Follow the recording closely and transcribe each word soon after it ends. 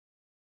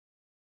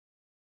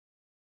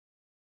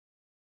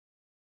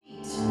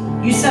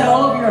You said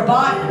all over your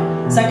body.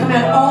 So I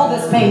command all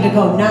this pain to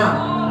go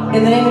now.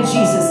 In the name of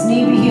Jesus,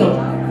 knee be healed.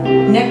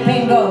 Neck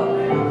pain go.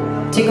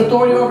 Take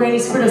authority over any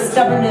spirit of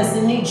stubbornness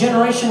and any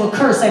generational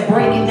curse. I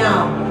break it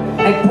now.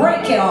 I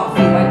break it off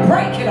you. I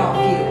break it off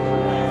you.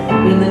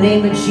 In the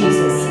name of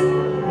Jesus.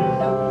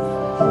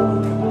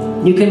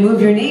 You can move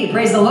your knee.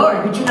 Praise the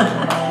Lord. Could you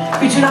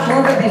not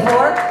move it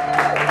before?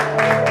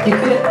 You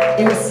could.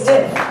 It was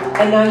stiff.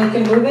 And now you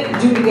can move it.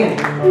 Do it again.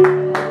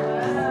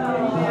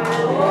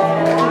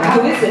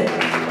 How is it?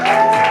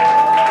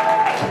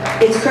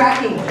 It's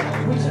cracking.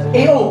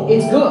 Oh,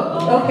 it's good.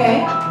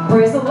 Okay.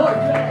 Praise the Lord.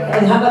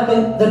 And how about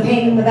the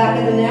pain in the back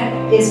of the neck?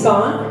 It's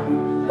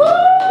gone. Woo!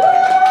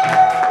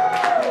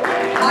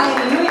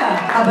 Hallelujah.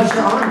 How about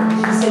your arm?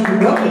 You said you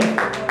broke it.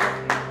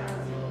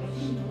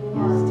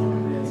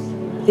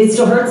 It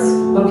still hurts?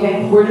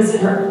 Okay. Where does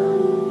it hurt?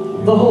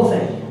 The whole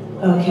thing.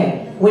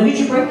 Okay. When did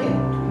you break it?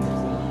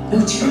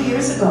 Oh, 2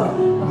 years ago.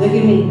 Look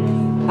at me.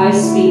 I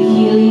speak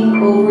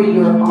healing over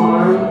your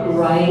arm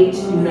right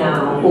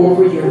now,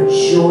 over your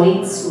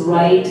joints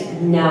right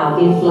now.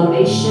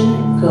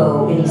 Inflammation,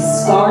 go. Any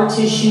scar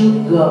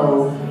tissue,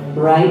 go.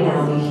 Right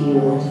now, be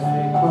healed.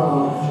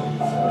 Oh,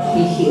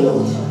 be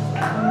healed.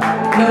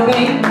 No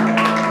pain?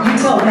 You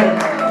tell her.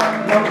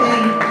 No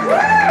pain.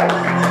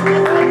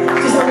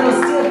 Just a little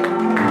stiff.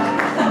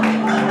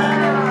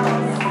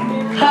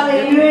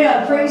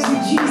 Hallelujah. Praise you,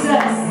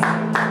 Jesus.